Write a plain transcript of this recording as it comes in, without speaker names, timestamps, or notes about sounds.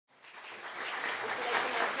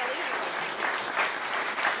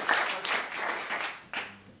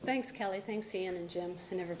Thanks, Kelly. Thanks, Ian and Jim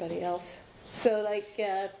and everybody else. So,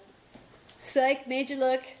 psych, made you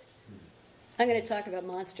look. I'm going to talk about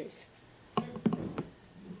monsters.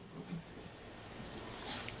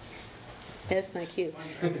 That's my cue.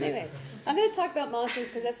 Anyway, I'm going to talk about monsters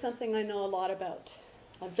because that's something I know a lot about.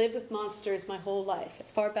 I've lived with monsters my whole life.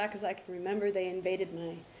 As far back as I can remember, they invaded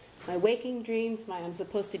my waking dreams, I'm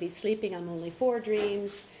supposed to be sleeping, I'm only 4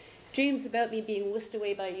 dreams. Dreams about me being whisked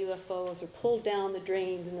away by UFOs or pulled down the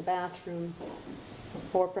drains in the bathroom,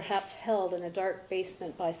 or perhaps held in a dark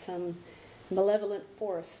basement by some malevolent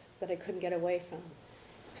force that I couldn't get away from.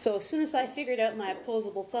 So as soon as I figured out my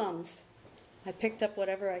opposable thumbs, I picked up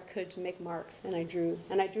whatever I could to make marks, and I drew.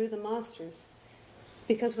 And I drew the monsters,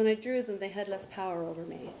 because when I drew them, they had less power over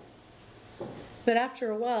me. But after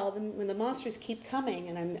a while, when the monsters keep coming,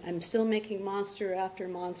 and I'm still making monster after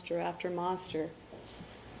monster after monster,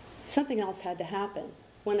 something else had to happen.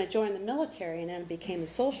 When I joined the military and then became a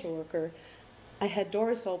social worker, I had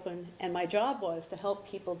doors open, and my job was to help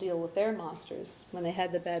people deal with their monsters when they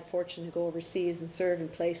had the bad fortune to go overseas and serve in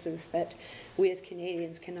places that we as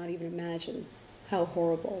Canadians cannot even imagine how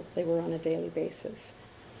horrible they were on a daily basis.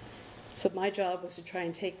 So my job was to try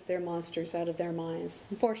and take their monsters out of their minds.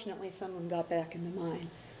 Unfortunately, some of them got back into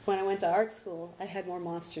mine. When I went to art school, I had more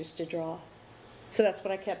monsters to draw. So that's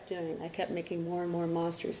what I kept doing. I kept making more and more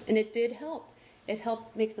monsters. And it did help. It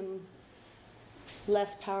helped make them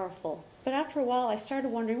less powerful. But after a while, I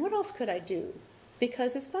started wondering, what else could I do?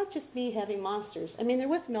 Because it's not just me having monsters. I mean, they're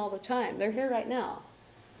with me all the time. They're here right now.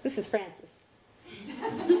 This is Francis.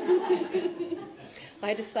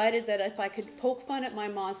 I decided that if I could poke fun at my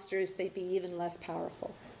monsters, they'd be even less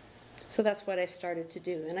powerful. So that's what I started to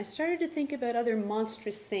do. And I started to think about other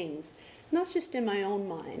monstrous things, not just in my own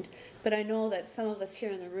mind, but I know that some of us here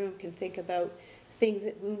in the room can think about things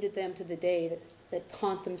that wounded them to the day, that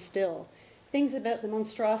haunt them still. Things about the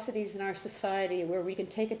monstrosities in our society where we can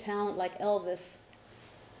take a talent like Elvis,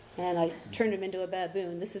 and I turned him into a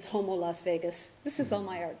baboon. This is Homo Las Vegas. This is all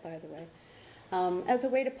my art, by the way. As a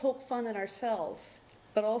way to poke fun at ourselves,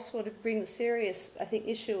 but also to bring the serious, I think,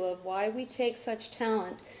 issue of why we take such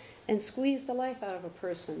talent and squeeze the life out of a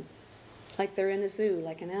person, like they're in a zoo,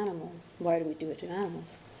 like an animal. Why do we do it to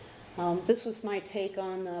animals? This was my take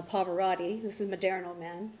on Pavarotti. This is Moderno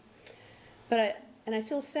Man. And I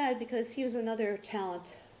feel sad because he was another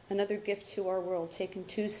talent, another gift to our world taken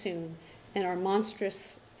too soon, and our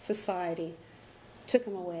monstrous society took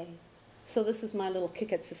him away. So this is my little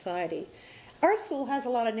kick at society. Our school has a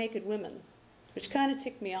lot of naked women, which kind of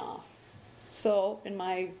ticked me off. So in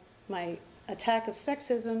my attack of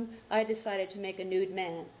sexism, I decided to make a nude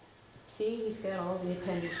man. See, he's got all the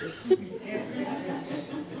appendages.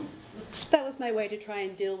 That was my way to try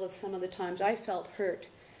and deal with some of the times I felt hurt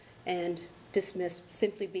and dismissed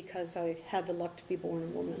simply because I had the luck to be born a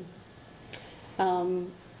woman.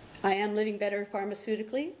 I am living better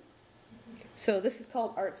pharmaceutically. So this is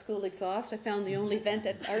called Art School Exhaust. I found the only vent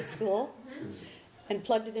at art school and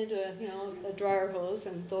plugged it into a dryer hose,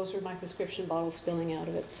 and those were my prescription bottles spilling out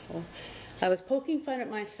of it. So I was poking fun at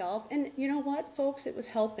myself, and you know what, folks? It was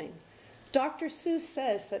helping. Dr. Seuss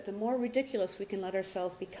says that the more ridiculous we can let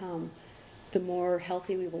ourselves become, the more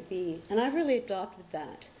healthy we will be. And I've really adopted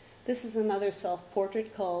that. This is another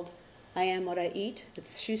self-portrait called I Am What I Eat.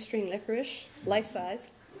 It's shoestring licorice,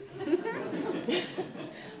 life-size.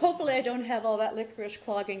 Hopefully I don't have all that licorice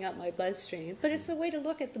clogging up my bloodstream, but it's a way to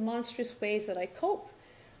look at the monstrous ways that I cope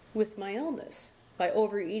with my illness, by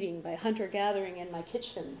overeating, by hunter-gathering in my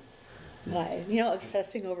kitchen, by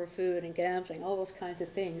obsessing over food and gambling, all those kinds of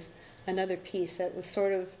things. Another piece that was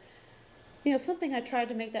sort of something I tried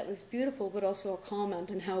to make that was beautiful, but also a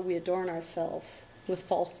comment on how we adorn ourselves with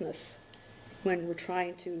falseness when we're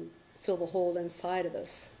trying to fill the hole inside of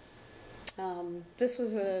us. This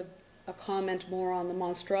was a comment more on the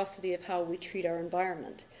monstrosity of how we treat our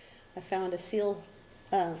environment. I found a seal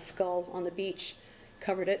skull on the beach,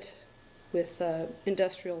 covered it with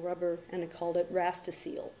industrial rubber, and I called it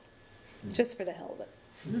Rastaseal, just for the hell of it.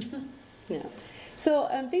 Yeah. So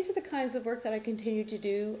these are the kinds of work that I continue to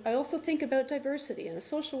do. I also think about diversity, and a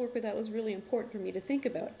social worker, that was really important for me to think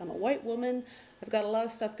about. I'm a white woman. I've got a lot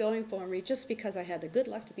of stuff going for me just because I had the good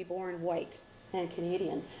luck to be born white and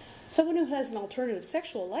Canadian. Someone who has an alternative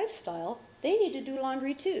sexual lifestyle, they need to do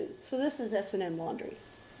laundry too. So this is S&M laundry.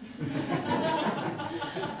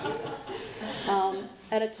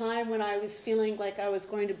 At a time when I was feeling like I was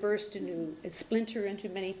going to burst and splinter into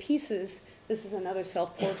many pieces, this is another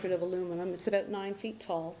self-portrait of aluminum. It's about 9 feet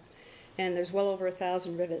tall, and there's well over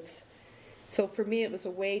 1,000 rivets. So for me, it was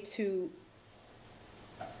a way to,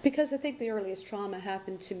 because I think the earliest trauma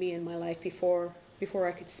happened to me in my life before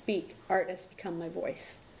I could speak. Art has become my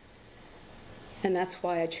voice. And that's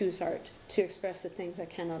why I choose art, to express the things I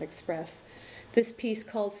cannot express. This piece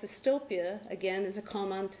called Cystopia, again, is a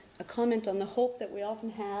comment on the hope that we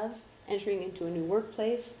often have entering into a new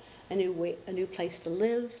workplace, a new place to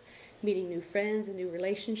live, meeting new friends, a new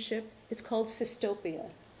relationship. It's called Cystopia.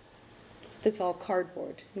 That's all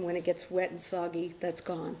cardboard, and when it gets wet and soggy, that's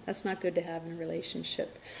gone. That's not good to have in a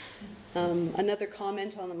relationship. Another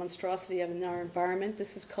comment on the monstrosity of our environment.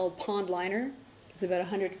 This is called Pond Liner. It's about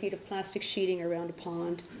 100 feet of plastic sheeting around a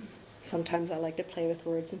pond. Sometimes I like to play with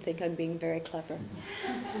words and think I'm being very clever.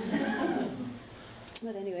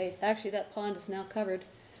 But anyway, actually that pond is now covered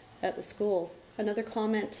at the school. Another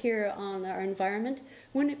comment here on our environment.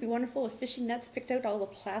 Wouldn't it be wonderful if fishing nets picked out all the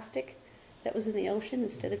plastic that was in the ocean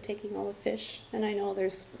instead of taking all the fish? And I know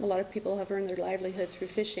there's a lot of people who have earned their livelihood through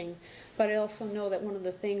fishing, but I also know that one of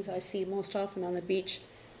the things I see most often on the beach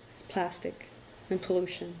is plastic and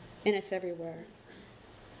pollution, and it's everywhere.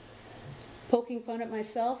 Poking fun at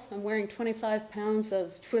myself, I'm wearing 25 pounds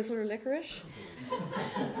of Twizzler licorice.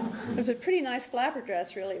 It was a pretty nice flapper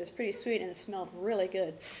dress, really. It was pretty sweet, and it smelled really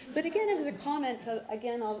good. But again, it was a comment,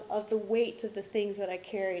 of the weight of the things that I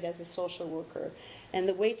carried as a social worker, and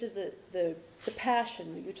the weight of the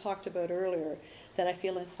passion that you talked about earlier that I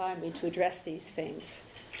feel inside me to address these things.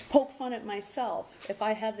 To poke fun at myself. If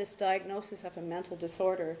I have this diagnosis of a mental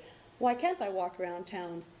disorder, why can't I walk around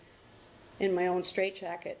town in my own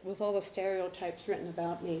straitjacket with all the stereotypes written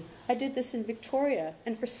about me? I did this in Victoria,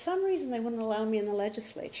 and for some reason they wouldn't allow me in the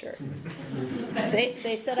legislature.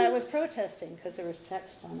 They said I was protesting because there was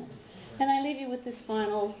text on it. And I leave you with this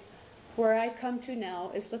final, where I come to now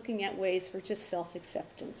is looking at ways for just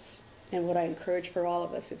self-acceptance. And what I encourage for all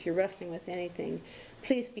of us, if you're wrestling with anything,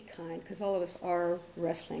 please be kind, because all of us are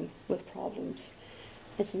wrestling with problems.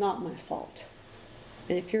 It's not my fault.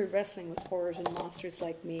 And if you're wrestling with horrors and monsters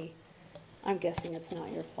like me, I'm guessing it's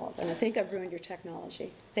not your fault. And I think I've ruined your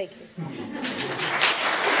technology. Thank you.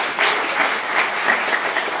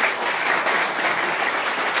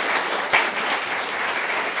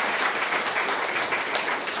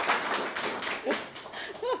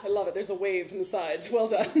 I love it. There's a wave from the side. Well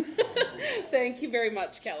done. Thank you very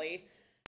much, Kelly.